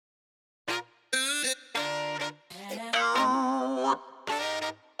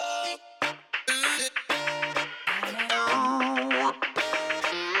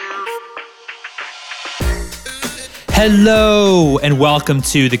Hello, and welcome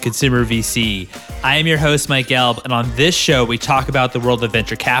to the Consumer VC. I am your host, Mike Gelb, and on this show, we talk about the world of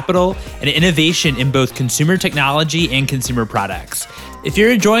venture capital and innovation in both consumer technology and consumer products. If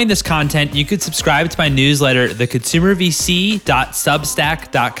you're enjoying this content, you could subscribe to my newsletter,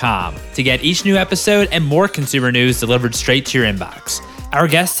 theconsumervc.substack.com, to get each new episode and more consumer news delivered straight to your inbox. Our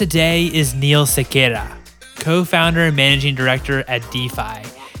guest today is Neil Sequeira, co-founder and managing director at Defy.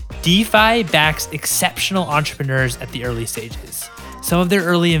 Defy backs exceptional entrepreneurs at the early stages. Some of their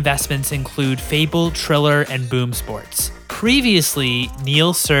early investments include Fable, Triller, and Boom Sports. Previously,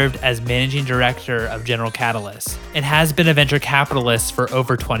 Neil served as managing director of General Catalyst and has been a venture capitalist for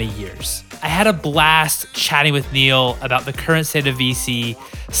over 20 years. I had a blast chatting with Neil about the current state of VC,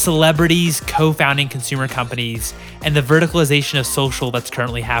 celebrities co-founding consumer companies, and the verticalization of social that's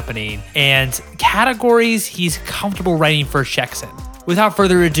currently happening, and categories he's comfortable writing first checks in. Without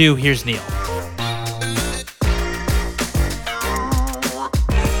further ado, here's Neil.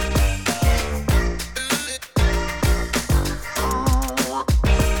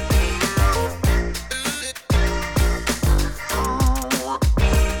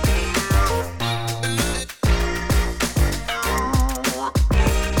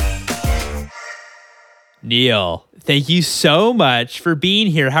 Neil, thank you so much for being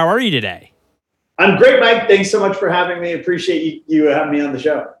here. How are you today? I'm great, Mike. Thanks so much for having me. Appreciate you having me on the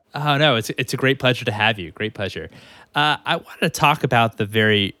show. Oh, no, it's a great pleasure to have you. Great pleasure. I wanted to talk about the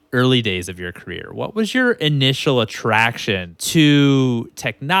very early days of your career. What was your initial attraction to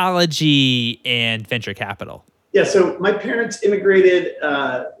technology and venture capital? Yeah, so my parents immigrated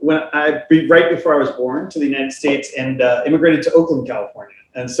right before I was born to the United States and immigrated to Oakland, California.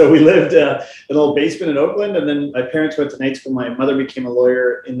 And so we lived in a little basement in Oakland, and then my parents went to night school. My mother became a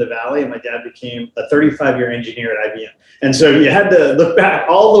lawyer in the Valley, and my dad became a 35-year engineer at IBM. And so you had to look back,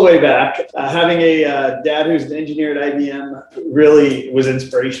 all the way back. Having a dad who's an engineer at IBM really was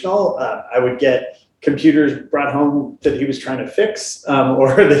inspirational. I would get computers brought home that he was trying to fix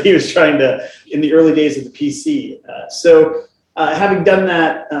or that he was trying to, in the early days of the PC. Having done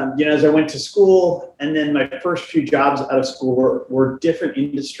that, as I went to school, and then my first few jobs out of school were different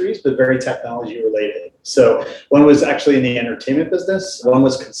industries, but very technology related. So one was actually in the entertainment business, one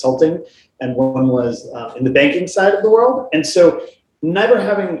was consulting, and one was in the banking side of the world. And so never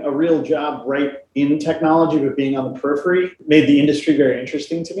having a real job right in technology, but being on the periphery made the industry very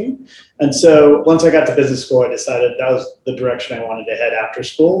interesting to me. And so once I got to business school, I decided that was the direction I wanted to head after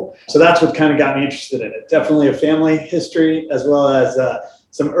school. So that's what kind of got me interested in it. Definitely a family history, as well as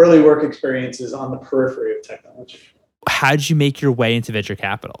some early work experiences on the periphery of technology. How did you make your way into venture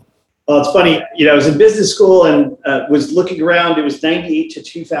capital? Well, it's funny, I was in business school and was looking around. It was 98 to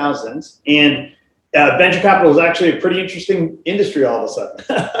 2000, and venture capital was actually a pretty interesting industry all of a sudden,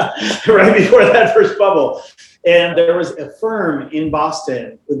 right before that first bubble. And there was a firm in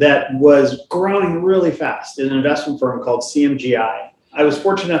Boston that was growing really fast, an investment firm called CMGI. I was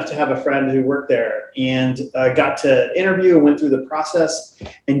fortunate enough to have a friend who worked there and got to interview and went through the process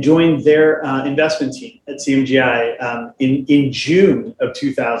and joined their investment team at CMGI in June of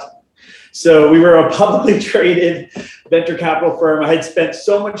 2000. So we were a publicly traded venture capital firm. I had spent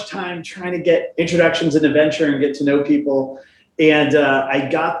so much time trying to get introductions into venture and get to know people. And I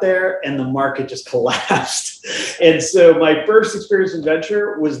got there and the market just collapsed. And so my first experience in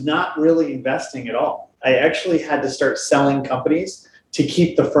venture was not really investing at all. I actually had to start selling companies to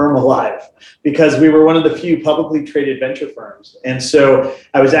keep the firm alive because we were one of the few publicly traded venture firms. And so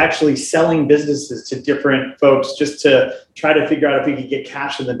I was actually selling businesses to different folks just to try to figure out if we could get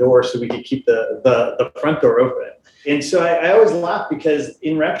cash in the door so we could keep the front door open. And so I always laugh because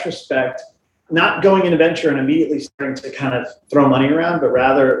in retrospect, not going into venture and immediately starting to kind of throw money around, but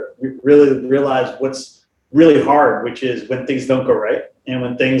rather really realize what's really hard, which is when things don't go right and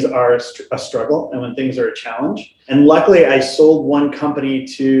when things are a struggle and when things are a challenge. And luckily I sold one company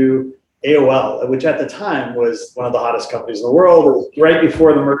to AOL, which at the time was one of the hottest companies in the world. It was right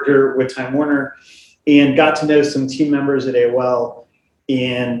before the merger with Time Warner, and got to know some team members at AOL.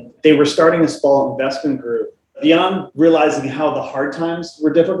 And they were starting a small investment group. Beyond realizing how the hard times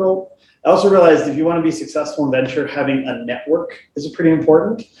were difficult, I also realized if you want to be successful in venture, having a network is pretty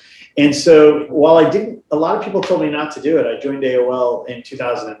important. And so while a lot of people told me not to do it. I joined AOL in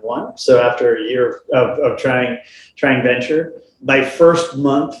 2001. So after a year of trying venture, my first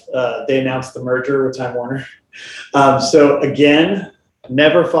month, they announced the merger with Time Warner. So again,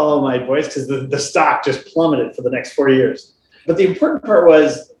 never follow my advice because the stock just plummeted for the next 4 years. But the important part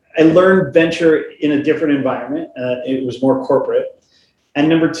was I learned venture in a different environment. It was more corporate. And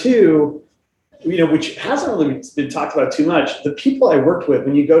number two, which hasn't really been talked about too much, the people I worked with,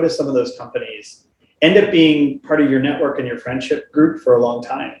 when you go to some of those companies, end up being part of your network and your friendship group for a long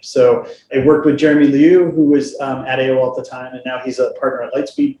time. So I worked with Jeremy Liu, who was at AOL at the time, and now he's a partner at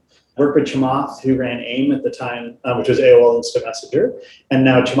Lightspeed. Worked with Chamath, who ran AIM at the time, which was AOL Instant Messenger. And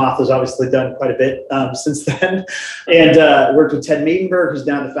now Chamath has obviously done quite a bit since then. And worked with Ted Maidenberg, who's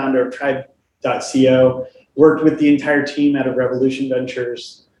now the founder of Tribe.co. Worked with the entire team out of Revolution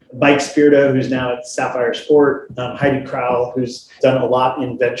Ventures. Mike Spirito, who's now at Sapphire Sport. Heidi Crowell, who's done a lot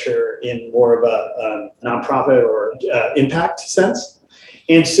in venture in more of a nonprofit or impact sense.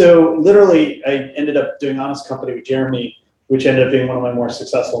 And so literally, I ended up doing Honest Company with Jeremy, which ended up being one of my more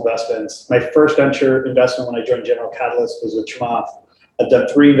successful investments. My first venture investment when I joined General Catalyst was with Chamath. I've done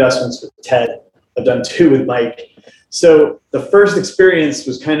 3 investments with Ted. I've done 2 with Mike. So the first experience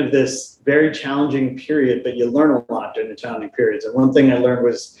was kind of this very challenging period, but you learn a lot during the challenging periods. And one thing I learned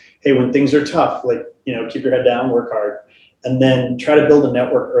was, hey, when things are tough, like, keep your head down, work hard, and then try to build a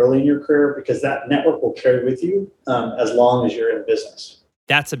network early in your career, because that network will carry with you as long as you're in business.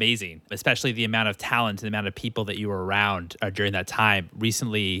 That's amazing, especially the amount of talent and the amount of people that you were around during that time.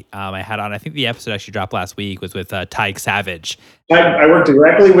 Recently, I had on, I think the episode actually dropped last week, was with Tyke Savage. I worked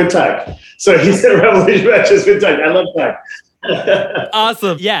directly with Tyke. So he's at Revolution Ventures with Tyke. I love Tyke.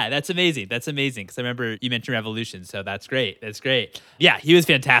 Awesome. Yeah, that's amazing. That's amazing. Because I remember you mentioned Revolution. So that's great. That's great. Yeah, he was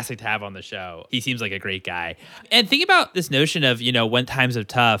fantastic to have on the show. He seems like a great guy. And think about this notion of, when times are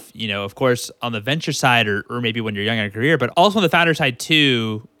tough, of course, on the venture side or maybe when you're young in your career, but also on the founder side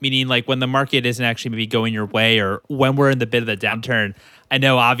too, meaning like when the market isn't actually maybe going your way or when we're in the bit of the downturn. I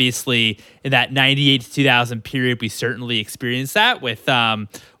know obviously in that 98 to 2000 period, we certainly experienced that with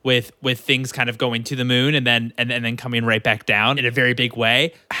things kind of going to the moon and then coming right back down in a very big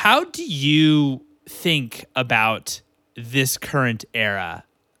way. How do you think about this current era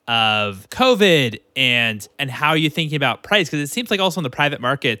of COVID and how you're thinking about price? Because it seems like also in the private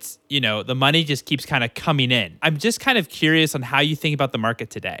markets, the money just keeps kind of coming in. I'm just kind of curious on how you think about the market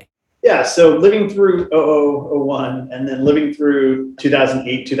today. Yeah, so living through 2001 and then living through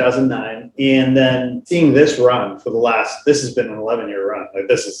 2008, 2009, and then seeing this run for this has been an 11-year run. Like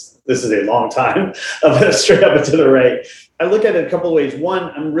this is a long time of straight up and to the right. I look at it a couple of ways.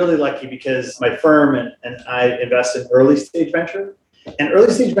 One, I'm really lucky because my firm and I invest in early stage venture. And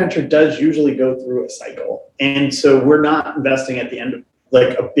early stage venture does usually go through a cycle. And so we're not investing at the end of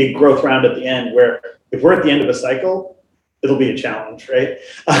like a big growth round at the end, where if we're at the end of a cycle, it'll be a challenge, right?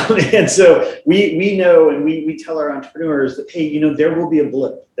 And so we know, and we tell our entrepreneurs that, hey, there will be a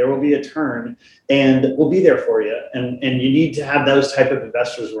blip, there will be a turn, and we'll be there for you. And you need to have those type of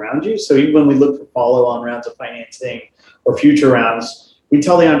investors around you. So even when we look for follow-on rounds of financing or future rounds, we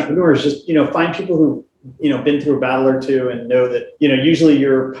tell the entrepreneurs just, find people who, been through a battle or two and know that, usually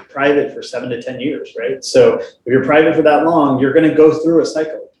you're private for 7 to 10 years, right? So if you're private for that long, you're going to go through a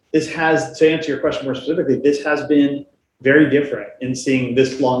cycle. This has, to answer your question more specifically, this has been very different in seeing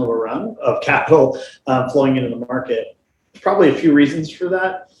this long of a run of capital flowing into the market. There's probably a few reasons for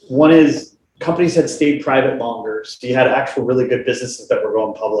that. One is companies had stayed private longer. So you had actual really good businesses that were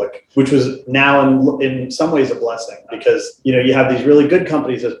going public, which was now in some ways a blessing because, you have these really good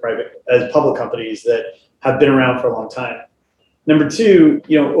companies as public companies that have been around for a long time. Number two,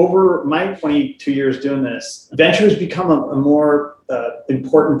 over my 22 years doing this, venture has become a more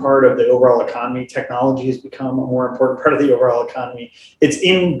important part of the overall economy. Technology has become a more important part of the overall economy. It's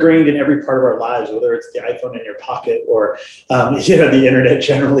ingrained in every part of our lives, whether it's the iPhone in your pocket or the internet,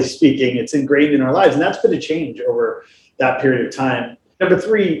 generally speaking. It's ingrained in our lives, and that's been a change over that period of time. Number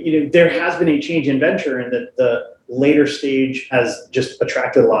three, there has been a change in venture in that the later stage has just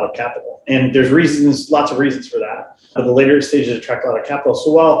attracted a lot of capital. And there's lots of reasons for that. The later stages attract a lot of capital.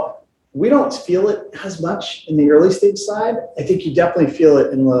 So while we don't feel it as much in the early stage side, I think you definitely feel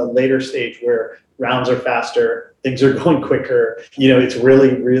it in the later stage where rounds are faster, things are going quicker, it's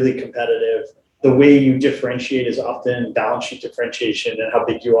really, really competitive. The way you differentiate is often balance sheet differentiation and how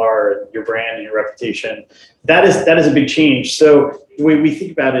big you are and your brand and your reputation. That is a big change. So the way we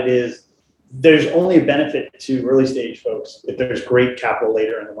think about it is there's only a benefit to early stage folks if there's great capital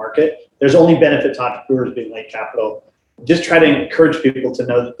later in the market. There's only benefit to entrepreneurs being late capital. Just try to encourage people to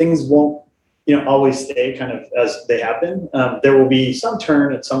know that things won't, always stay kind of as they have been. There will be some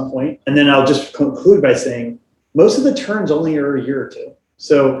turn at some point. And then I'll just conclude by saying most of the turns only are a year or two.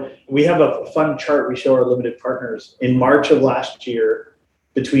 So we have a fun chart we show our limited partners. In March of last year,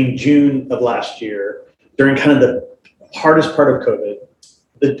 between June of last year, during kind of the hardest part of COVID,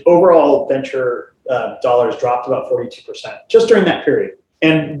 the overall venture dollars dropped about 42% just during that period.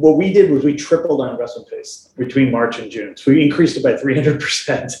 And what we did was we tripled our investment pace between March and June. So we increased it by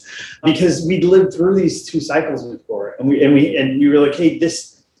 300% because we'd lived through these two cycles before. And we were like, hey,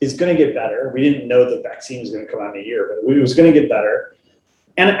 this is going to get better. We didn't know the vaccine was going to come out in a year, but it was going to get better.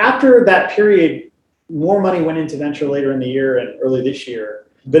 And after that period, more money went into venture later in the year and early this year.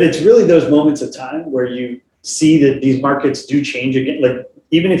 But it's really those moments of time where you see that these markets do change again. Like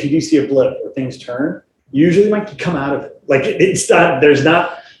even if you do see a blip or things turn, you usually might come out of it. Like it's not, there's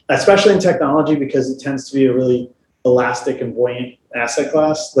not, especially in technology, because it tends to be a really elastic and buoyant asset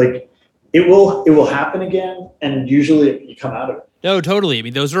class. Like it will happen again, and usually you come out of it. No, totally. I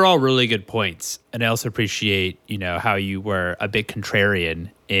mean, those are all really good points. And I also appreciate, how you were a bit contrarian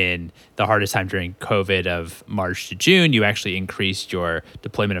in the hardest time during COVID of March to June. You actually increased your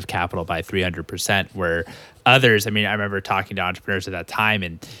deployment of capital by 300%, where others, I remember talking to entrepreneurs at that time,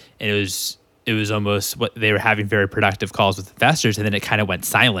 and it was almost what they were having very productive calls with investors, and then it kind of went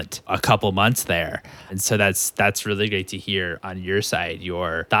silent a couple months there. And so that's really great to hear on your side,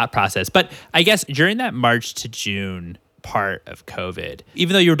 your thought process. But I guess during that March to June part of COVID,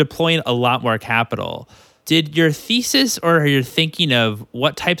 even though you were deploying a lot more capital, did your thesis or your thinking of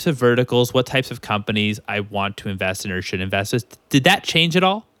what types of verticals, what types of companies I want to invest in or should invest in, did that change at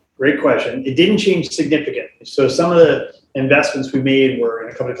all? Great question. It didn't change significantly. So some of the investments we made were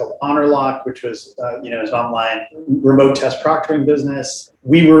in a company called HonorLock, which was an online remote test proctoring business.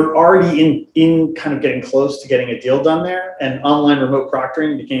 We were already in kind of getting close to getting a deal done there, and online remote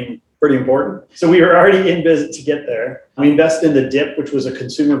proctoring became pretty important. So we were already in business to get there. We invested in the Dip, which was a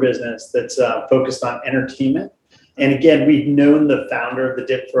consumer business that's focused on entertainment. And again, we've known the founder of the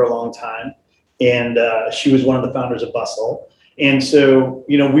Dip for a long time, and she was one of the founders of Bustle. And so,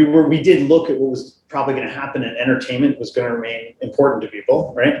 we did look at what was probably going to happen, and entertainment was going to remain important to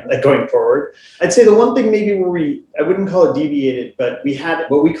people, right? Like going forward. I'd say the one thing maybe where I wouldn't call it deviated, but we had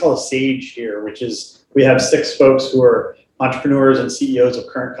what we call a SAGE here, which is we have 6 folks who are entrepreneurs and CEOs of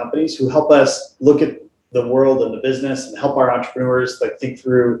current companies who help us look at the world and the business and help our entrepreneurs think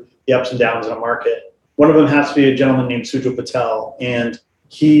through the ups and downs in a market. One of them has to be a gentleman named Sujal Patel, and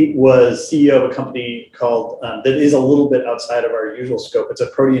he was CEO of a company called that is a little bit outside of our usual scope. It's a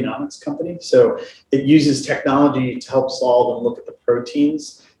proteomics company. So it uses technology to help solve and look at the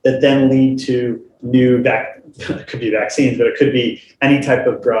proteins that then lead to new it could be vaccines, but it could be any type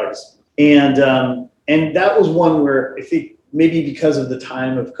of drugs. And that was one where I think maybe because of the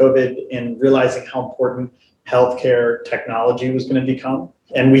time of COVID and realizing how important healthcare technology was going to become,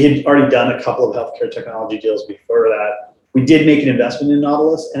 and we had already done a couple of healthcare technology deals before that. We did make an investment in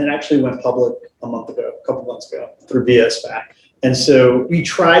Nautilus, and it actually went public a couple months ago through via SPAC. And so we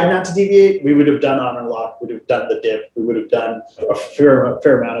tried not to deviate. We would have done HonorLock, we would have done the Dip, we would have done a fair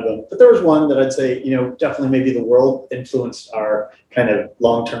amount of them. But there was one that I'd say, definitely maybe the world influenced our kind of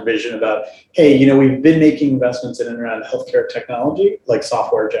long-term vision about, hey, we've been making investments in and around healthcare technology, like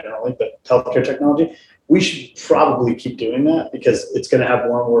software generally, but healthcare technology. We should probably keep doing that because it's going to have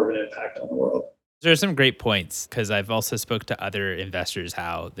more and more of an impact on the world. There are some great points, because I've also spoke to other investors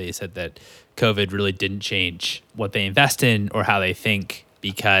how they said that COVID really didn't change what they invest in or how they think,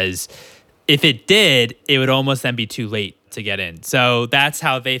 because if it did, it would almost then be too late to get in. So that's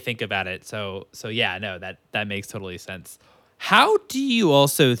how they think about it. So yeah, no, that makes totally sense. How do you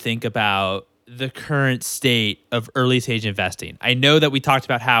also think about the current state of early stage investing? I know that we talked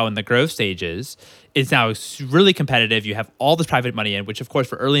about how in the growth stages, it's now really competitive. You have all this private money in, which of course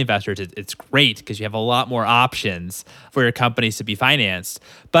for early investors, it's great because you have a lot more options for your companies to be financed.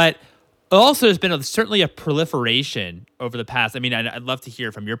 But also there's been certainly a proliferation over the past, I'd love to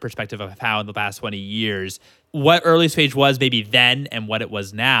hear from your perspective of how in the past 20 years, what early stage was maybe then and what it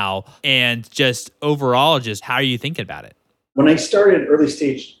was now, and just overall, just how are you thinking about it? When I started, early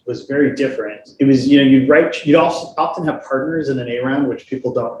stage was very different. It was, you'd also often have partners in an A round, which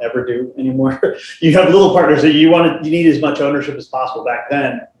people don't ever do anymore. You have little partners that you need as much ownership as possible. Back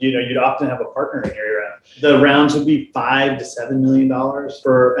then, you'd often have a partner in your A round. The rounds would be $5 to $7 million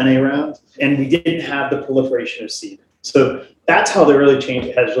for an A round, and we didn't have the proliferation of seed. So that's how has really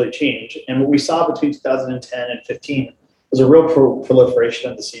changed. And what we saw between 2010 and 15 was a real proliferation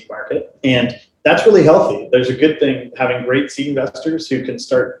of the seed market, and that's really healthy. There's a good thing having great seed investors who can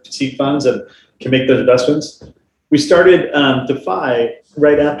start seed funds and can make those investments. We started Defy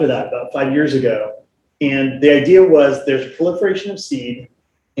right after that, about 5 years ago. And the idea was there's a proliferation of seed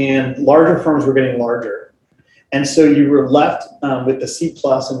and larger firms were getting larger. And so you were left with the C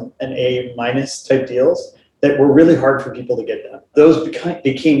plus and A minus type deals that were really hard for people to get done. Those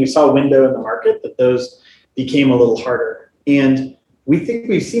we saw a window in the market that those became a little harder. And we think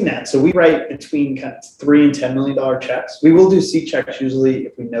we've seen that. So we write between kind of $3 and $10 million checks. We will do C checks usually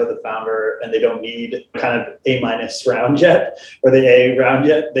if we know the founder and they don't need kind of A minus round yet or the A round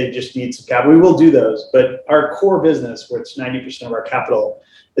yet. They just need some capital. We will do those. But our core business, where it's 90% of our capital,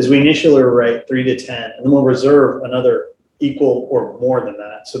 is we initially write 3 to 10, and then we'll reserve another equal or more than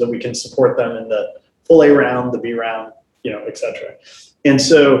that so that we can support them in the full A round, the B round, et cetera. And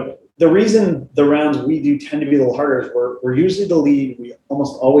so the reason the rounds we do tend to be a little harder is we're usually the lead. We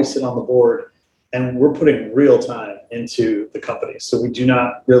almost always sit on the board, and we're putting real time into the company. So we do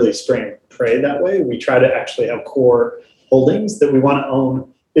not really spray and pray that way. We try to actually have core holdings that we want to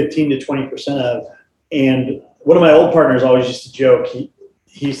own 15 to 20% of. And one of my old partners always used to joke, he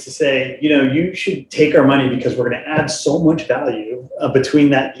used to say, you should take our money because we're going to add so much value between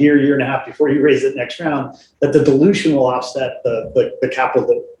that year and a half before you raise it next round, that the dilution will offset the capital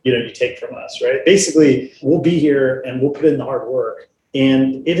that you take from us, right? Basically, we'll be here and we'll put in the hard work.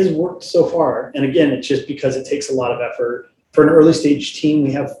 And it has worked so far. And again, it's just because it takes a lot of effort. For an early stage team,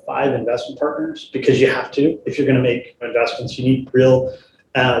 we have 5 investment partners because you have to. If you're going to make investments, you need real,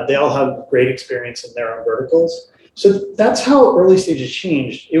 they all have great experience in their own verticals. So that's how early stages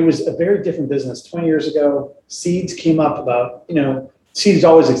changed. It was a very different business. 20 years ago, seeds came up about, seeds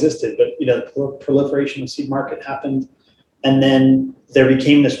always existed, but the proliferation of seed market happened. And then there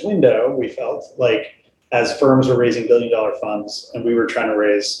became this window, we felt like, as firms were raising billion-dollar funds and we were trying to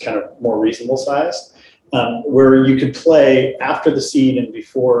raise kind of more reasonable size, where you could play after the seed and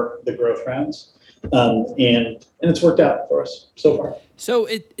before the growth rounds. And it's worked out for us so far. So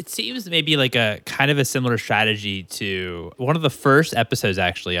it seems maybe like a kind of a similar strategy to one of the first episodes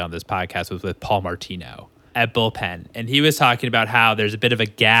actually on this podcast was with Paul Martino at Bullpen. And he was talking about how there's a bit of a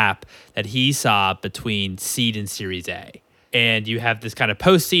gap that he saw between seed and Series A. And you have this kind of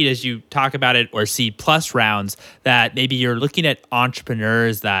post-seed, as you talk about it, or seed plus rounds that maybe you're looking at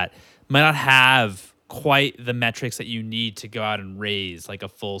entrepreneurs that might not have quite the metrics that you need to go out and raise like a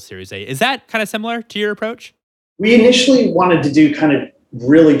full Series A. Is that kind of similar to your approach? We initially wanted to do kind of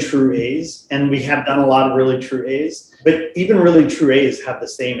really true A's, and we have done a lot of really true A's, but even really true A's have the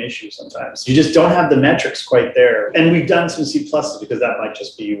same issue sometimes. You just don't have the metrics quite there. And we've done some C pluses because that might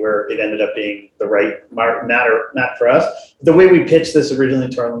just be where it ended up being the right not for us. The way we pitched this originally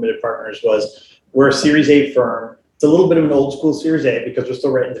to our limited partners was we're a Series A firm. It's a little bit of an old school Series A because we're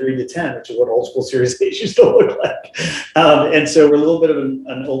still writing 3 to 10, which is what old school Series A used to look like. And so we're a little bit of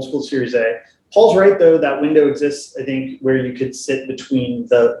an old school Series A. Paul's right, though, that window exists, I think, where you could sit between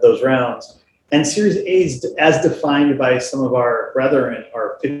those rounds. And Series A's, as defined by some of our brethren,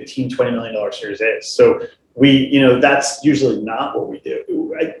 are $15, $20 million Series A's. So that's usually not what we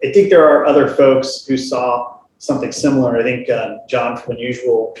do. I think there are other folks who saw something similar. I think John from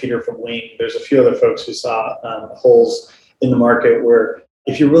Unusual, Peter from Lean, there's a few other folks who saw holes in the market where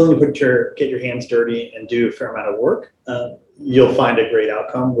if you're willing to get your hands dirty and do a fair amount of work, you'll find a great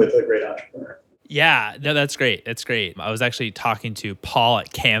outcome with a great entrepreneur. Yeah, no, that's great. That's great. I was actually talking to Paul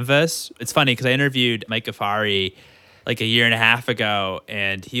at Canvas. It's funny because I interviewed Mike Ghaffari like a year and a half ago,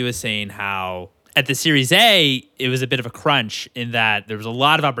 and he was saying how at the Series A, it was a bit of a crunch in that there was a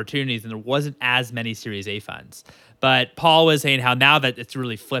lot of opportunities and there wasn't as many Series A funds. But Paul was saying how now that it's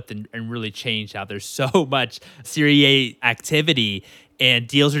really flipped and really changed out, there's so much Series A activity and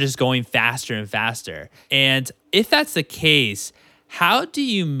deals are just going faster and faster. And if that's the case, how do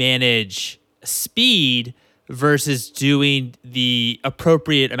you manage speed versus doing the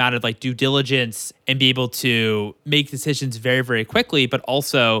appropriate amount of like due diligence and be able to make decisions very, very quickly, but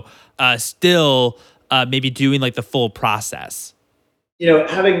also still maybe doing like the full process?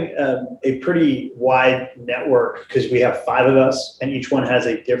 Having a pretty wide network, because we have 5 of us and each one has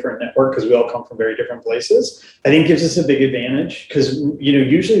a different network because we all come from very different places, I think gives us a big advantage because,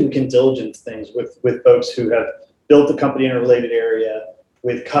 usually we can diligence things with folks who have built the company in a related area,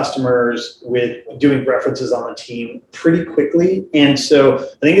 with customers, with doing references on the team pretty quickly. And so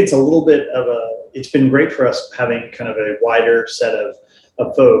I think it's a little bit of it's been great for us having kind of a wider set of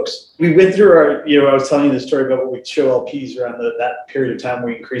folks. We went through I was telling you the story about what we show LPs around that period of time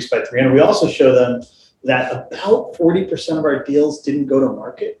we increased by 300. We also show them that about 40% of our deals didn't go to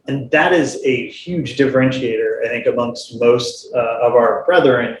market. And that is a huge differentiator, I think, amongst most of our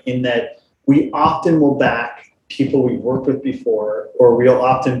brethren, in that we often will back people we've worked with before, or we'll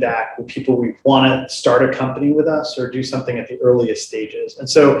often back with people we want to start a company with us or do something at the earliest stages. And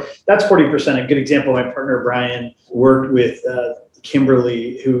so that's 40%. A good example, my partner Brian worked with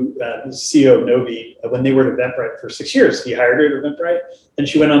Kimberly, who is CEO of Novi, when they were at Eventbrite for 6 years. He hired her at Eventbrite, and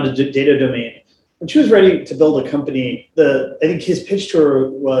she went on to Data Domain. When she was ready to build a company, I think his pitch to her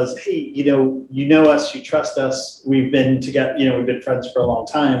was, "Hey, you know us, you trust us. We've been together, we've been friends for a long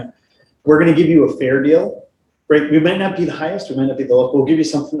time. We're going to give you a fair deal. Right? We might not be the highest, we might not be the lowest. We'll give you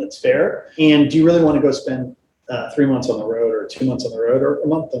something that's fair. And do you really want to go spend 3 months on the road, or 2 months on the road, or a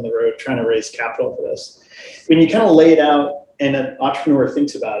month on the road trying to raise capital for this?" When you kind of lay it out and an entrepreneur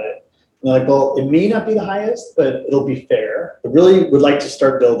thinks about it, and they're like, well, it may not be the highest, but it'll be fair. I really would like to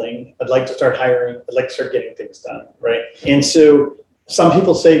start building. I'd like to start hiring. I'd like to start getting things done, right? And so some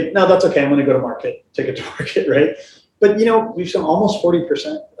people say, no, that's okay. I'm going to go to market, take it to market, right? But we've shown almost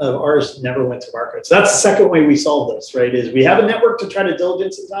 40% of ours never went to market. So that's the second way we solve this, right? Is we have a network to try to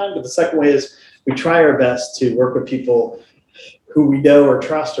diligence in time, but the second way is we try our best to work with people who we know or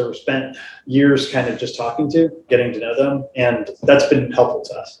trust or spent years kind of just talking to, getting to know them. And that's been helpful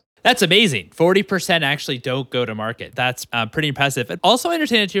to us. That's amazing. 40% actually don't go to market. That's pretty impressive. And also I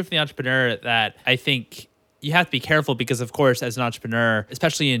understand it too from the entrepreneur that I think you have to be careful because, of course, as an entrepreneur,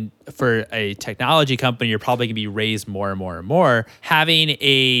 especially for a technology company, you're probably going to be raised more and more and more. Having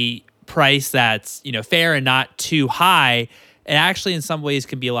a price that's fair and not too high, it actually in some ways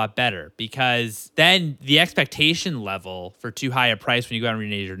can be a lot better because then the expectation level for too high a price when you go out and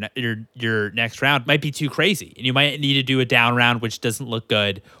renege your next round might be too crazy. And you might need to do a down round, which doesn't look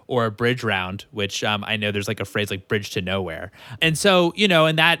good, or a bridge round, which I know there's like a phrase like bridge to nowhere. And so,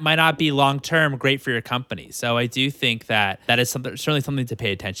 and that might not be long-term great for your company. So I do think that is certainly something to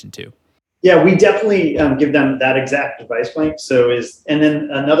pay attention to. Yeah, we definitely give them that exact advice, Mike. And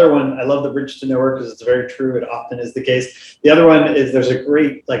then another one, I love the bridge to nowhere because it's very true. It often is the case. The other one is there's a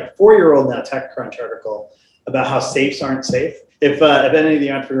great 4-year-old now TechCrunch article about how safes aren't safe. If any of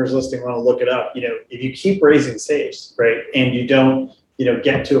the entrepreneurs listening want to look it up, if you keep raising safes, right, and you don't,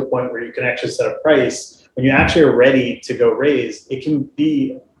 get to a point where you can actually set a price, when you actually are ready to go raise, it can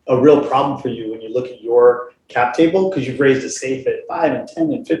be a real problem for you when you look at your cap table because you've raised a safe at 5 and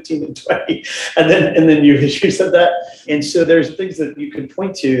 10 and 15 and 20 and then you said that. And so there's things that you can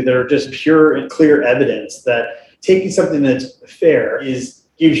point to that are just pure and clear evidence that taking something that's fair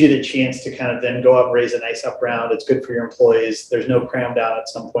gives you the chance to kind of then go up and raise a nice up round. It's good for your employees. There's no cram down at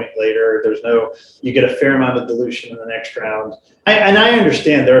some point later. You get a fair amount of dilution in the next round. I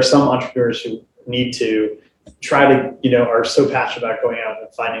understand there are some entrepreneurs who need to try to, are so passionate about going out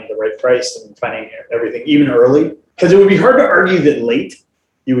and finding the right price and finding everything even early. Because it would be hard to argue that late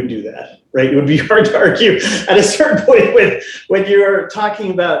you would do that, right? It would be hard to argue at a certain point when you're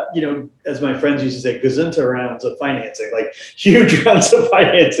talking about, as my friends used to say, gazunta rounds of financing, like huge rounds of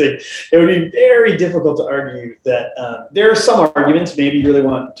financing. It would be very difficult to argue that there are some arguments. Maybe you really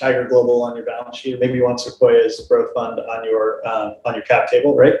want Tiger Global on your balance sheet, or maybe you want Sequoia's growth fund on your cap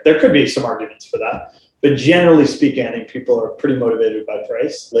table, right? There could be some arguments for that. But generally speaking, I think people are pretty motivated by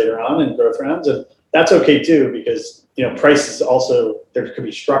price later on in growth rounds. And that's okay too, because price is also, there could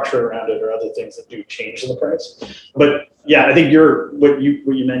be structure around it or other things that do change the price. But yeah, I think what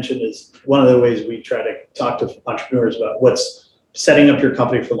you mentioned is one of the ways we try to talk to entrepreneurs about what's setting up your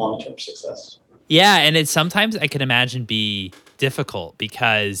company for long-term success. Yeah, and it sometimes I can imagine be difficult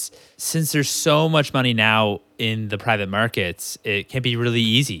because since there's so much money now in the private markets, it can be really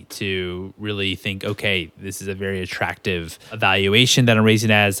easy to really think, okay, this is a very attractive valuation that I'm raising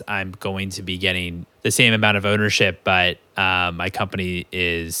as. I'm going to be getting the same amount of ownership, but my company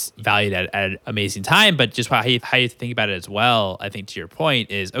is valued at an amazing time. But just how you think about it as well, I think to your point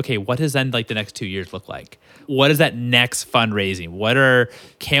is, okay, what does then the next 2 years look like? What is that next fundraising?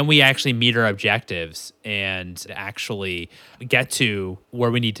 Can we actually meet our objectives and actually get to where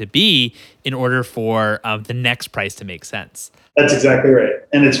we need to be in order for the next price to make sense? That's exactly right.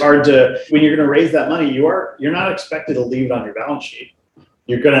 And it's hard when you're going to raise that money, you're not expected to leave it on your balance sheet.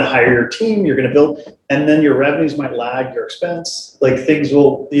 You're going to hire your team, you're going to build, and then your revenues might lag your expense. Things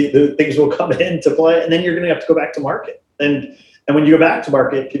will come into play, and then you're going to have to go back to market. And when you go back to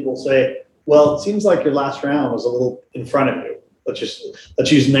market, people say, well, it seems like your last round was a little in front of you.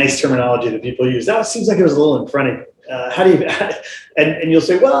 Let's use nice terminology that people use. Now it seems like it was a little in front of you. How do you? And you'll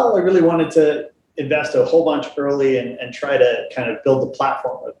say, well, I really wanted to invest a whole bunch early and try to kind of build the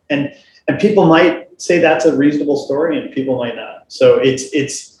platform. And people might say that's a reasonable story, and people might not. So it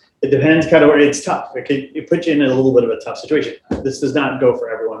depends kind of where it's tough. It puts you in a little bit of a tough situation. This does not go for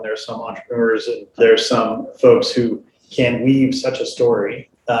everyone. There are some entrepreneurs and there are some folks who can weave such a story.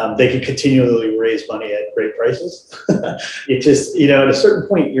 They can continually raise money at great prices. It just, at a certain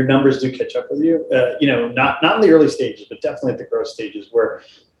point, your numbers do catch up with you. Not in the early stages, but definitely at the growth stages where,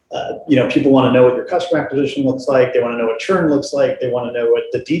 people want to know what your customer acquisition looks like. They want to know what churn looks like. They want to know what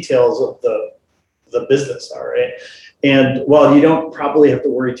the details of the business are, right? And while you don't probably have to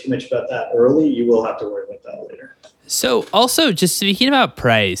worry too much about that early, you will have to worry about that later. So also, just speaking about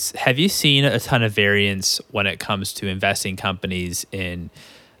price, have you seen a ton of variance when it comes to investing companies in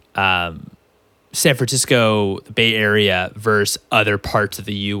San Francisco, the Bay Area versus other parts of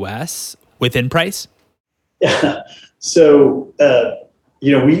the U.S. within price? Yeah. So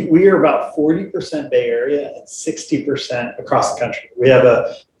we are about 40% Bay Area and 60% across the country. We have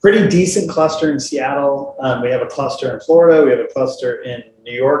a pretty decent cluster in Seattle. We have a cluster in Florida. We have a cluster in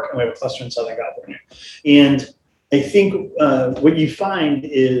New York, and we have a cluster in Southern California. And I think what you find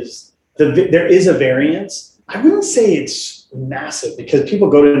is there is a variance. I wouldn't say it's massive because people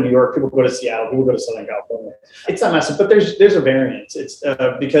go to New York, people go to Seattle, people go to Southern California. It's not massive, but there's a variance. It's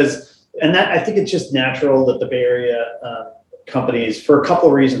because, and that I think it's just natural that the Bay Area companies, for a couple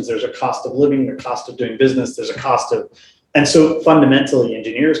of reasons, there's a cost of living, the cost of doing business, there's a cost of, and so fundamentally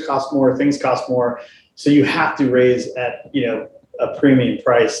engineers cost more, things cost more. So you have to raise at, a premium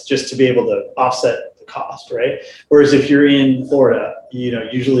price just to be able to offset the cost, right? Whereas if you're in Florida,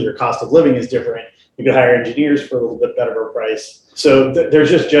 usually your cost of living is different. You can hire engineers for a little bit better of a price. So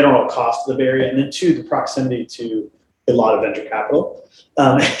there's just general cost of the Bay Area. And then two, the proximity to a lot of venture capital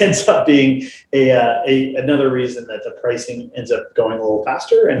ends up being another reason that the pricing ends up going a little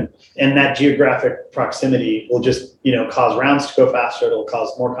faster. And that geographic proximity will just, cause rounds to go faster. It'll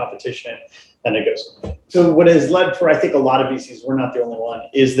cause more competition, and it goes. So what has led for, I think, a lot of VCs, we're not the only one,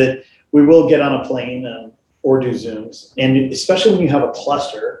 is that we will get on a plane or do Zooms. And especially when you have a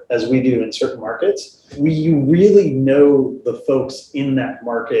cluster, as we do in certain markets, you really know the folks in that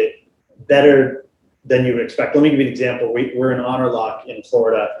market better than you would expect. Let me give you an example. We're in Honor Lock in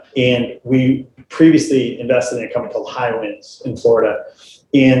Florida, and we previously invested in a company called Highwinds in Florida.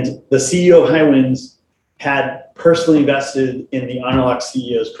 And the CEO of Highwinds had personally invested in the Honor Lock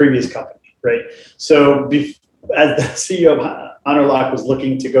CEO's previous company, right? So as the CEO of Honor Lock was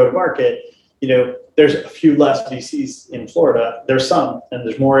looking to go to market, there's a few less VCs in Florida. There's some, and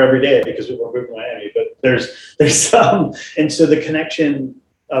there's more every day because we're moving to Miami, but there's some. And so the connection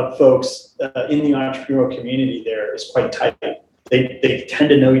of folks in the entrepreneurial community there is quite tight. They tend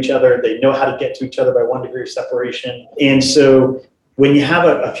to know each other. They know how to get to each other by 1 degree of separation. And so when you have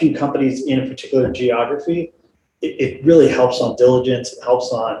a few companies in a particular geography, it really helps on diligence. It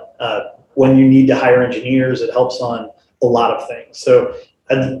helps on when you need to hire engineers. It helps on a lot of things. So,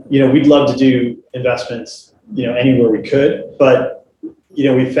 we'd love to do investments, anywhere we could, but,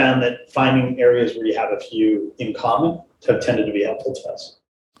 we found that finding areas where you have a few in common have tended to be helpful to us.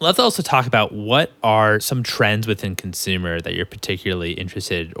 Let's also talk about what are some trends within consumer that you're particularly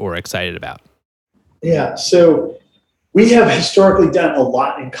interested or excited about. Yeah, so we have historically done a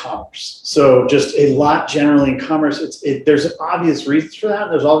lot in commerce. So just a lot generally in commerce. There's obvious reasons for that.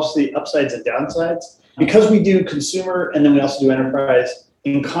 There's obviously upsides and downsides. Because we do consumer and then we also do enterprise,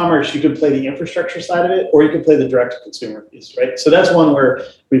 in commerce, you could play the infrastructure side of it, or you could play the direct-to-consumer piece, right? So that's one where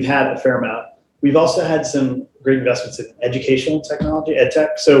we've had a fair amount. We've also had some great investments in educational technology, ed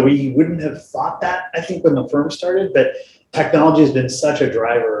tech. So we wouldn't have thought that, I think, when the firm started, but technology has been such a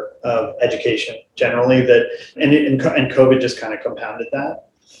driver of education generally and COVID just kind of compounded that.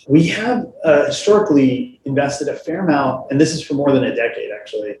 We have historically invested a fair amount, and this is for more than a decade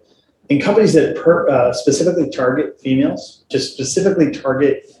actually, in companies that specifically target females, just specifically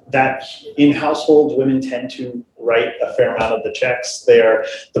target that in households, women tend to write a fair amount of the checks. They are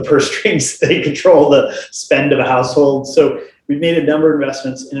the purse strings, they control the spend of a household. So we've made a number of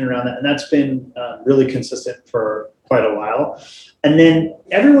investments in and around that, and that's been really consistent for quite a while. And then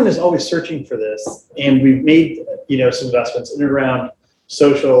everyone is always searching for this, and we've made some investments in and around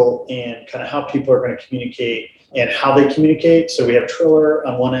social and kind of how people are going to communicate and how they communicate. So we have Triller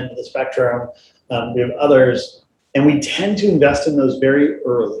on one end of the spectrum. We have others, and we tend to invest in those very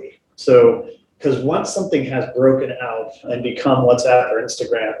early. So because once something has broken out and become WhatsApp or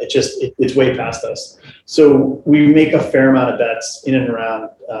Instagram, it's way past us. So we make a fair amount of bets in and around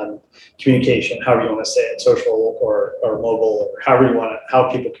communication, however you want to say it, social or mobile, or how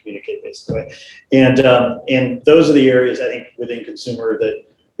people communicate basically. And those are the areas I think within consumer that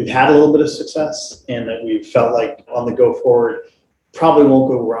we've had a little bit of success, and that we've felt like on the go forward probably won't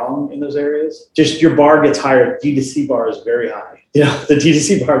go wrong in those areas. Just your bar gets higher. D2C bar is very high. The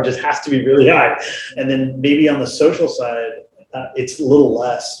D2C bar just has to be really high. And then maybe on the social side, it's a little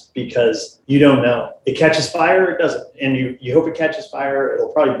less because you don't know. It catches fire, it doesn't. And you hope it catches fire. It'll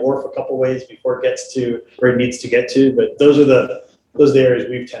probably morph a couple ways before it gets to where it needs to get to. But those are the areas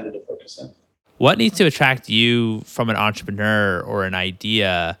we've tended to focus on. What needs to attract you from an entrepreneur or an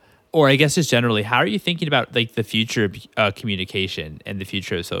idea, or I guess just generally, how are you thinking about like the future of communication and the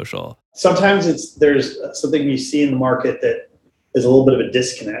future of social? Sometimes there's something you see in the market that is a little bit of a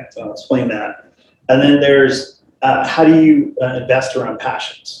disconnect. I'll explain that. And then there's how do you invest around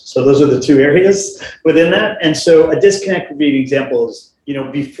passions? So those are the two areas within that. And so a disconnect would be an example is,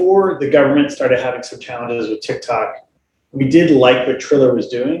 before the government started having some challenges with TikTok, we did like what Triller was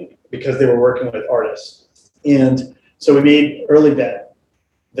doing because they were working with artists. And so we made early bet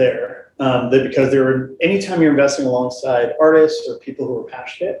there. Because anytime you're investing alongside artists or people who are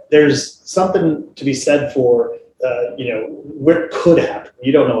passionate, there's something to be said for, what could happen.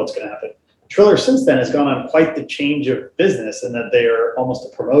 You don't know what's going to happen. Triller since then has gone on quite the change of business in that they are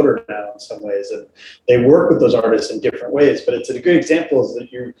almost a promoter now in some ways, and they work with those artists in different ways. But it's a good example is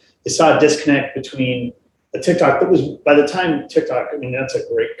that you saw a disconnect between a TikTok that was, by the time TikTok, I mean, that's a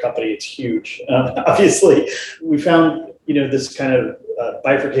great company. It's huge. Obviously, we found, this kind of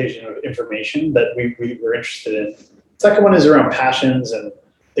bifurcation of information that we were interested in. Second one is around passions and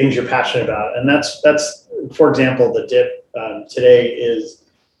things you're passionate about. And that's for example, the dip today is,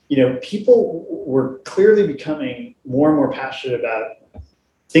 people were clearly becoming more and more passionate about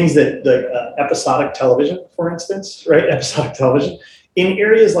things that episodic television, for instance, right? Episodic television in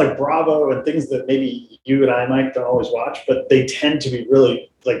areas like Bravo and things that maybe you and I, Mike, don't always watch, but they tend to be really,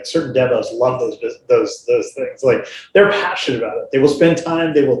 like, certain devos love those things. Like, they're passionate about it. They will spend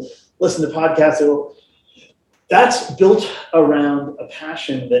time, they will listen to podcasts, that's built around a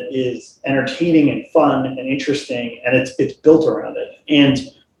passion that is entertaining and fun and interesting, and it's built around it. And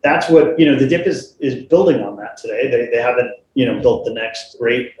that's what, the dip is building on that today. They haven't, built the next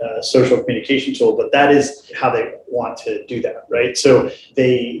great social communication tool, but that is how they want to do that, right? So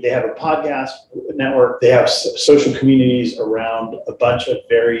they have a podcast network, they have social communities around a bunch of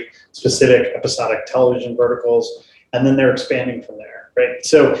very specific episodic television verticals, and then they're expanding from there, right?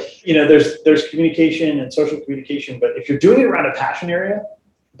 So, there's communication and social communication, but if you're doing it around a passion area,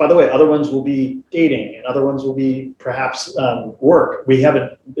 by the way, other ones will be dating and other ones will be perhaps work. We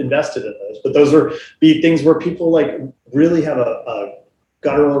haven't invested in those, but those will be things where people really have a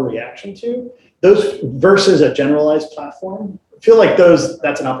guttural reaction to those versus a generalized platform. I feel like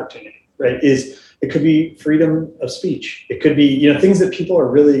that's an opportunity, right? It could be freedom of speech. It could be, things that people are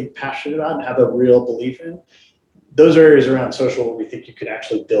really passionate about and have a real belief in. Those are areas around social where we think you could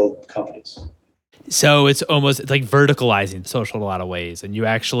actually build companies. So it's like verticalizing social in a lot of ways. And you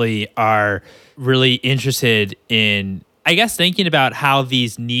actually are really interested in, I guess, thinking about how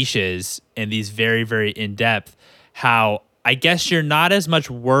these niches and these very, very in-depth, how I guess you're not as much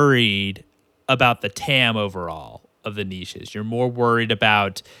worried about the TAM overall of the niches. You're more worried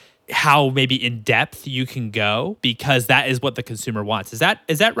about how maybe in depth you can go because that is what the consumer wants. Is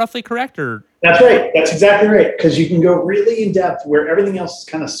that roughly correct? Or that's right. That's exactly right. Because you can go really in depth where everything else is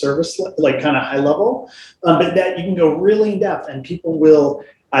kind of service, like kind of high level, but that you can go really in depth and people will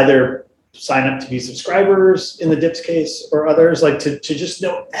either sign up to be subscribers in the Dips case or others, like to just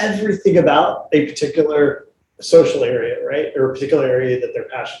know everything about a particular social area, right? Or a particular area that they're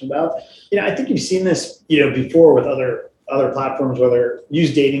passionate about. I think you've seen this, before with other platforms, whether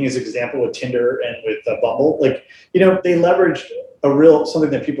use dating as an example with Tinder and with Bumble, they leveraged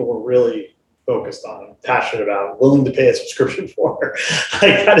something that people were really focused on, passionate about, willing to pay a subscription for.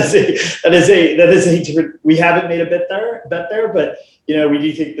 That is a different. We haven't made a bet there, but we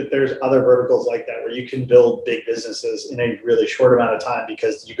do think that there's other verticals like that where you can build big businesses in a really short amount of time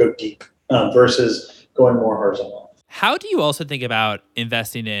because you go deep versus going more horizontal. How do you also think about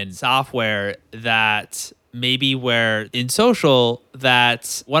investing in software that maybe where in social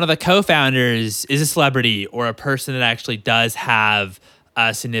that one of the co-founders is a celebrity or a person that actually does have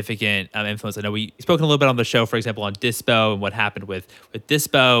a significant influence? I know we've spoken a little bit on the show, for example, on Dispo and what happened with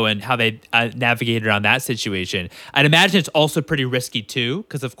Dispo and how they navigated around that situation. I'd imagine it's also pretty risky too,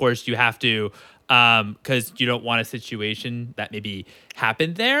 because of course you have to, because you don't want a situation that maybe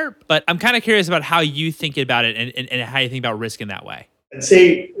happened there. But I'm kind of curious about how you think about it and how you think about risk in that way. I'd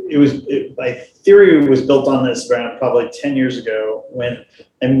say my theory was built on this around probably 10 years ago when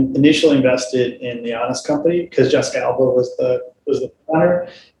I initially invested in the Honest Company because Jessica Alba was the founder.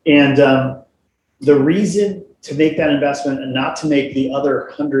 And the reason to make that investment and not to make the other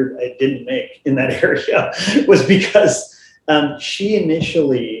 100 I didn't make in that area was because she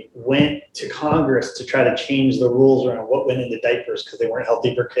initially went to Congress to try to change the rules around what went into diapers because they weren't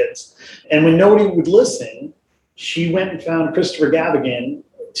healthy for kids. And when nobody would listen, she went and found Christopher Gavigan,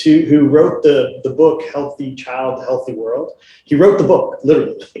 who wrote the book Healthy Child, Healthy World. He wrote the book,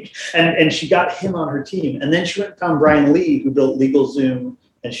 literally. And she got him on her team. And then she went and found Brian Lee, who built LegalZoom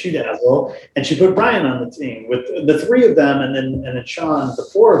and Shoedazzle. And she put Brian on the team with the three of them. And then Sean, the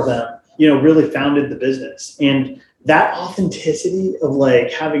four of them, really founded the business. And that authenticity of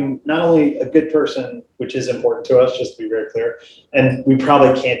having not only a good person, which is important to us, just to be very clear, and we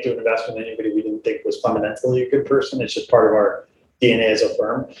probably can't do an investment in anybody we didn't think was fundamentally a good person. It's just part of our DNA as a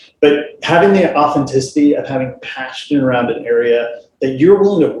firm. But having the authenticity of having passion around an area that you're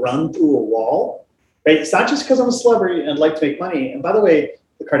willing to run through a wall, right? It's not just because I'm a celebrity and I'd like to make money. And by the way,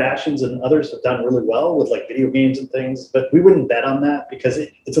 the Kardashians and others have done really well with like video games and things, but we wouldn't bet on that because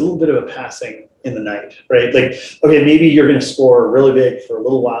it's a little bit of a passing in the night, right? Like, okay, maybe you're going to score really big for a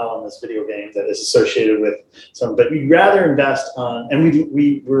little while on this video game that is associated with some, but we'd rather invest on, and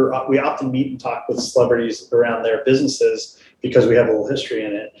we often meet and talk with celebrities around their businesses because we have a little history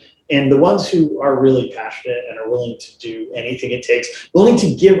in it. And the ones who are really passionate and are willing to do anything it takes, willing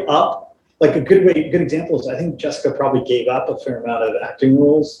to give up. Like a good example is I think Jessica probably gave up a fair amount of acting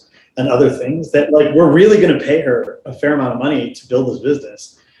roles and other things that like we're really going to pay her a fair amount of money to build this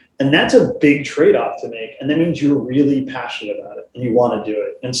business. And that's a big trade-off to make. And that means you're really passionate about it and you want to do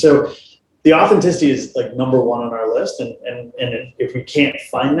it. And so the authenticity is like number one on our list. And if we can't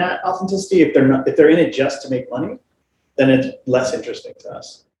find that authenticity, if they're in it just to make money, then it's less interesting to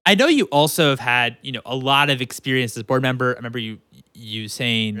us. I know you also have had, a lot of experience as a board member. I remember you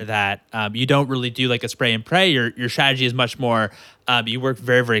saying that you don't really do like a spray and pray. Your strategy is much more, you work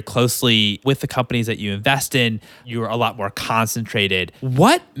very, very closely with the companies that you invest in. You're a lot more concentrated.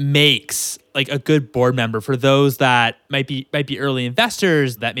 What makes like a good board member for those that might be early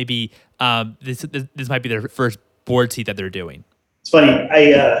investors that maybe this might be their first board seat that they're doing? It's funny.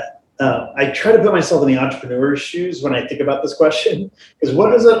 I try to put myself in the entrepreneur's shoes when I think about this question, because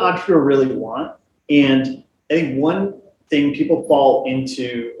what does an entrepreneur really want? And I think one thing people fall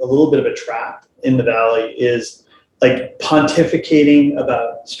into a little bit of a trap in the Valley is like pontificating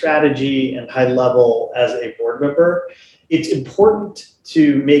about strategy and high level as a board member. It's important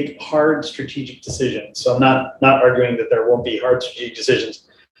to make hard strategic decisions. So I'm not arguing that there won't be hard strategic decisions,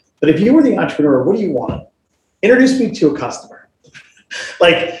 but if you were the entrepreneur, what do you want? Introduce me to a customer.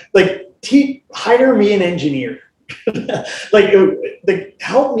 Hire me an engineer.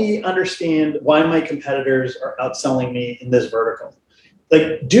 Help me understand why my competitors are outselling me in this vertical.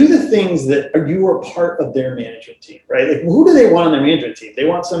 Like, do the things that you are part of their management team, right? Like, who do they want on their management team? They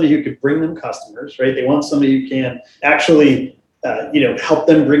want somebody who could bring them customers, right? They want somebody who can actually, help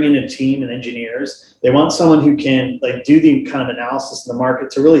them bring in a team and engineers. They want someone who can like do the kind of analysis in the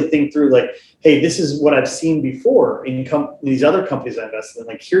market to really think through like, hey, this is what I've seen before in these other companies I invested in.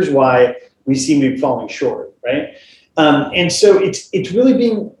 Like, here's why we seem to be falling short, right? And so it's really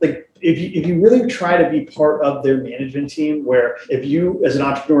being like, if you really try to be part of their management team, where if you as an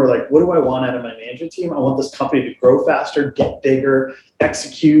entrepreneur, like, what do I want out of my management team? I want this company to grow faster, get bigger,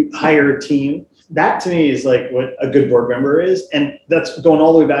 execute, hire a team. That to me is like what a good board member is. And that's going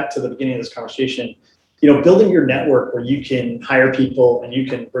all the way back to the beginning of this conversation, building your network where you can hire people and you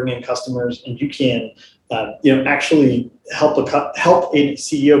can bring in customers and you can, actually help a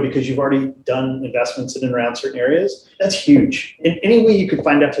CEO because you've already done investments in and around certain areas. That's huge. In any way you could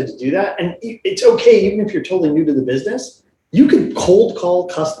find out how to do that. And it's okay, even if you're totally new to the business, you could cold call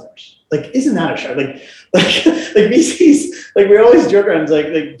customers. Like, isn't that a shot? Like VCs, like we always joke around, like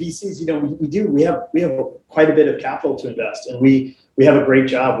VCs, we have quite a bit of capital to invest and we have a great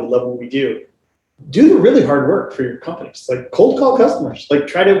job. We love what we do. Do the really hard work for your companies. Like, cold call customers. Like,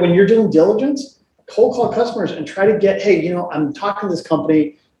 try to, when you're doing diligence, cold call customers and try to get, hey, I'm talking to this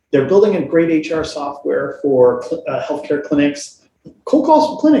company. They're building a great HR software for healthcare clinics. Cold call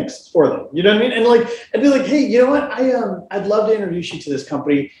some clinics for them. You know what I mean? And I'd be like, hey, you know what? I'd love to introduce you to this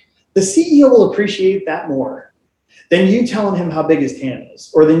company. The CEO will appreciate that more than you telling him how big his TAM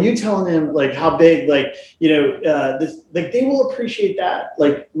is, or than you telling him like how big, they will appreciate that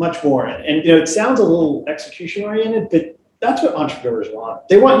like much more. And it sounds a little execution oriented, but that's what entrepreneurs want.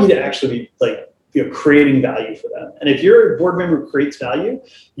 They want you to actually be creating value for them. And if you're a board member who creates value,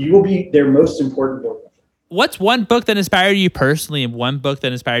 you will be their most important board member. What's one book that inspired you personally and one book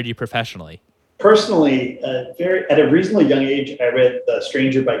that inspired you professionally? Personally, at a reasonably young age, I read The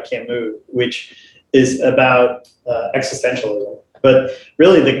Stranger by Camus, which is about existentialism. But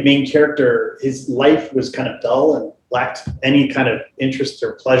really, the main character, his life was kind of dull and lacked any kind of interest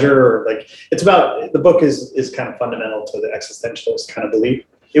or pleasure. Or the book is kind of fundamental to the existentialist kind of belief.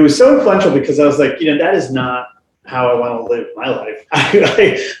 It was so influential because I was like, that is not how I want to live my life.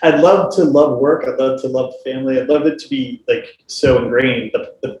 I'd love to love work. I'd love to love family. I'd love it to be so ingrained.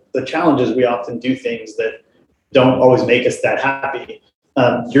 The challenge is we often do things that don't always make us that happy.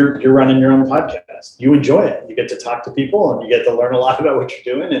 You're running your own podcast. You enjoy it. You get to talk to people and you get to learn a lot about what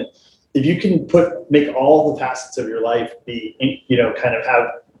you're doing. And if you can make all the facets of your life be, kind of have,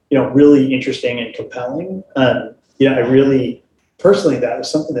 really interesting and compelling. I really, personally, that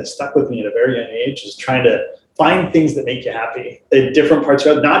was something that stuck with me at a very young age, is trying to find things that make you happy in different parts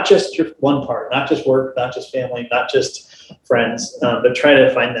of it, not just your one part, not just work, not just family, not just friends, but try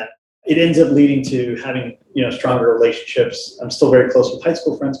to find that. It ends up leading to having, stronger relationships. I'm still very close with high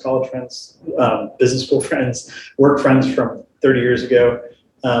school friends, college friends, business school friends, work friends from 30 years ago.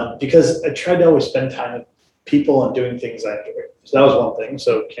 because I tried to always spend time with people and doing things I enjoy. So that was one thing.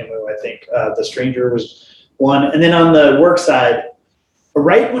 So Camo, I think The Stranger was one. And then on the work side,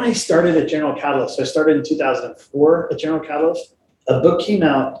 right when I started at General Catalyst, so I started in 2004 at General Catalyst, a book came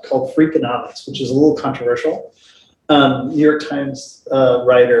out called Freakonomics, which is a little controversial. New York Times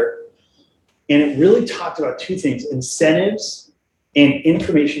writer. And it really talked about two things: incentives and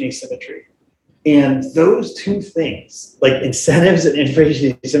information asymmetry. And those two things, like incentives and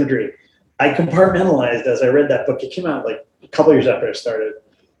information asymmetry, I compartmentalized as I read that book. It came out like a couple of years after I started.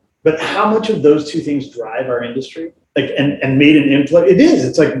 But how much of those two things drive our industry? Like and made an influence? It is.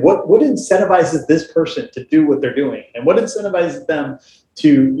 It's like what incentivizes this person to do what they're doing, and what incentivizes them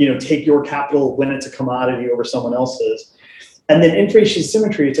to take your capital when it's a commodity over someone else's. And then information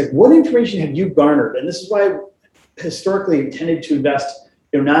asymmetry. It's like, what information have you garnered? And this is why historically we tended to invest,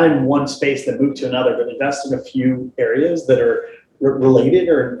 not in one space then move to another, but invest in a few areas that are related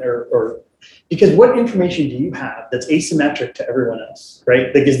or because what information do you have that's asymmetric to everyone else,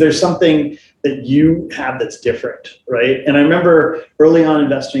 right? Like, is there something that you have that's different, right? And I remember early on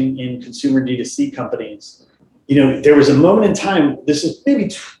investing in consumer D2C companies, there was a moment in time, this is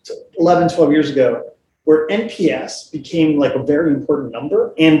maybe 11, 12 years ago, where NPS became like a very important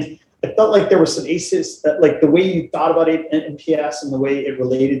number. And I felt like there was some like the way you thought about NPS and the way it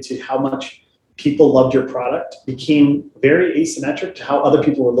related to how much people loved your product became very asymmetric to how other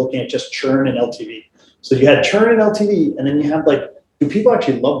people were looking at just churn and LTV. So you had churn and LTV, and then you had like, do people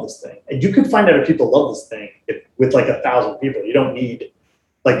actually love this thing? And you could find out if people love this thing with like 1,000 people. You don't need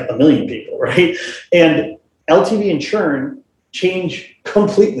like 1 million people, right? And LTV and churn change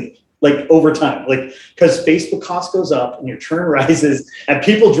completely, like over time, like because Facebook cost goes up and your churn rises and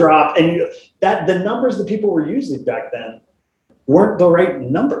people drop, and the numbers that people were using back then weren't the right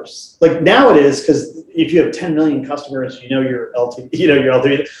numbers. Like now it is, because if you have 10 million customers, your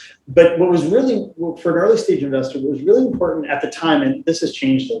LTV, But what was really, for an early stage investor, what was really important at the time, and this has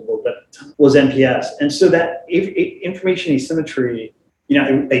changed a little bit, was NPS. And so that information asymmetry,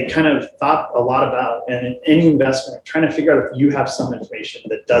 I kind of thought a lot about, and in any investment, trying to figure out if you have some information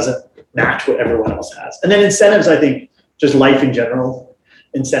that doesn't match what everyone else has. And then incentives, I think, just life in general,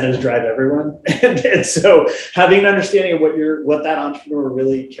 incentives drive everyone. And so having an understanding of what that entrepreneur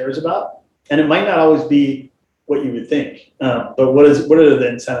really cares about, and it might not always be what you would think, but what are the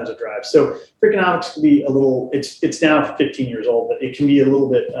incentives that drive? So Freakonomics can be a little, it's now 15 years old, but it can be a little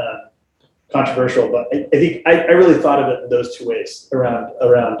bit controversial. But I think I really thought of it in those two ways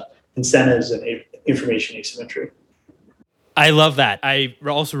around incentives and information asymmetry. I love that. I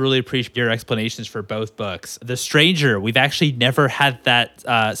also really appreciate your explanations for both books. The Stranger, we've actually never had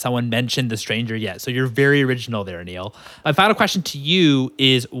that someone mention The Stranger yet. So you're very original there, Neil. My final question to you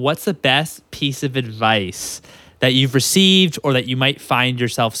is, what's the best piece of advice that you've received or that you might find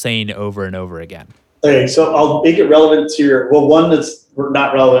yourself saying over and over again? Okay, so I'll make it relevant to one that's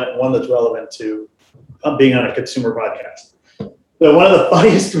not relevant and one that's relevant to being on a consumer podcast. So one of the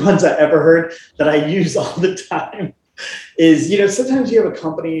funniest ones I ever heard that I use all the time is, sometimes you have a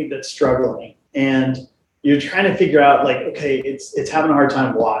company that's struggling and you're trying to figure out like, okay, it's having a hard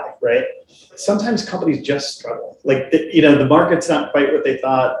time. Why, right? Sometimes companies just struggle. Like, the market's not quite what they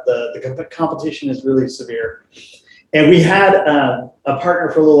thought. The competition is really severe. And we had a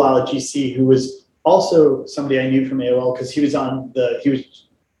partner for a little while at GC who was also somebody I knew from AOL, because he was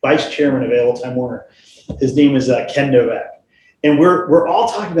vice chairman of AOL Time Warner. His name is Ken Novak. And we're all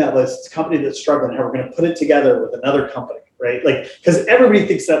talking about this company that's struggling, how we're going to put it together with another company, right? Like, because everybody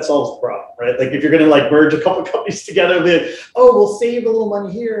thinks that solves the problem, right? Like, if you're going to like merge a couple of companies together, then, we'll save a little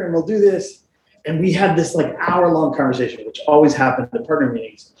money here and we'll do this. And we had this like hour-long conversation, which always happened at partner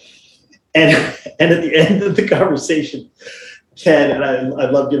meetings. And at the end of the conversation, Ken, and I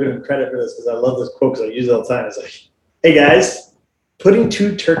love giving him credit for this because I love this quote because I use it all the time. It's like, hey guys, putting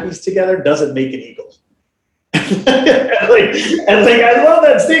two turkeys together doesn't make an eagle. and I love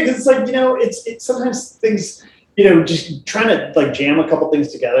that thing because it's like, it's sometimes things, just trying to like jam a couple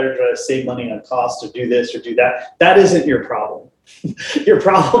things together, try to save money on cost or do this or do that. That isn't your problem. Your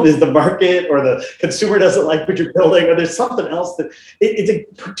problem is the market or the consumer doesn't like what you're building, or there's something else that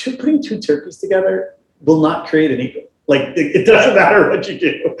putting two turkeys together will not create an eagle. Like, it doesn't matter what you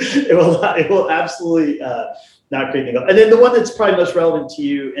do. It will absolutely not create an eagle. And then the one that's probably most relevant to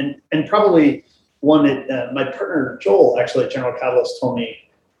you and probably one that my partner Joel actually at General Catalyst told me,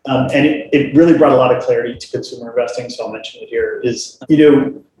 and it really brought a lot of clarity to consumer investing. So I'll mention it here is,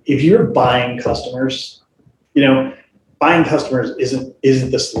 if you're buying customers, buying customers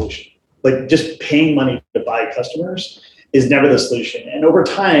isn't the solution. Like, just paying money to buy customers is never the solution. And over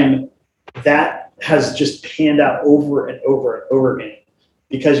time, that has just panned out over and over and over again.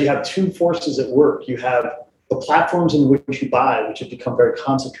 because you have two forces at work. You have the platforms in which you buy, which have become very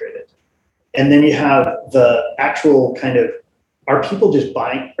concentrated. And then you have the actual kind of, are people just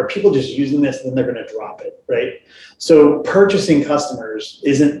buying? Are people just using this and then they're going to drop it, right? So purchasing customers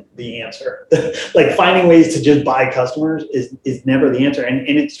isn't the answer. Like finding ways to just buy customers is never the answer. And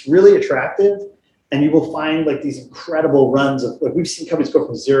it's really attractive. And you will find like these incredible runs of, like we've seen companies go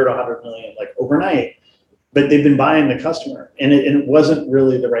from 0 to 100 million like overnight, but they've been buying the customer, and it wasn't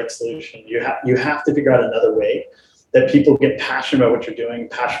really the right solution. You have to figure out another way that people get passionate about what you're doing,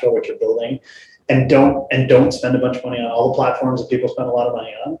 passionate about what you're building, and don't spend a bunch of money on all the platforms that people spend a lot of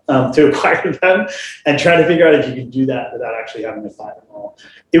money on to acquire them, and try to figure out if you can do that without actually having to find them all.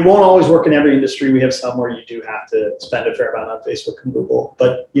 It won't always work in every industry. We have some where you do have to spend a fair amount on Facebook and Google,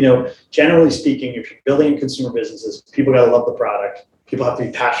 but generally speaking, if you're building consumer businesses, people got to love the product. People have to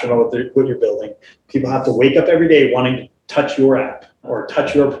be passionate about what you're building. People have to wake up every day wanting to touch your app or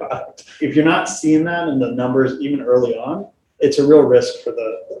touch your product. If you're not seeing that in the numbers even early on, it's a real risk for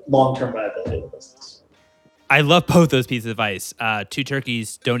the long-term viability of the business. I love both those pieces of advice. Two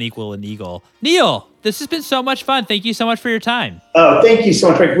turkeys don't equal an eagle. Neil, this has been so much fun. Thank you so much for your time. Oh, thank you so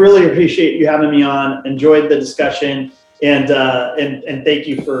much, Mike. Really appreciate you having me on. Enjoyed the discussion, and thank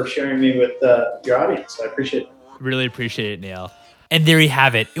you for sharing me with your audience. I appreciate it. Really appreciate it, Neil. And there you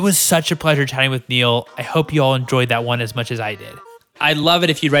have it. It was such a pleasure chatting with Neil. I hope you all enjoyed that one as much as I did. I'd love it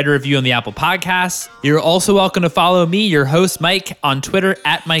if you'd write a review on the Apple Podcasts. You're also welcome to follow me, your host, Mike, on Twitter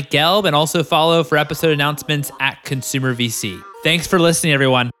 @MikeGelb, and also follow for episode announcements @ConsumerVC. Thanks for listening,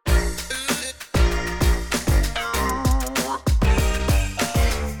 everyone.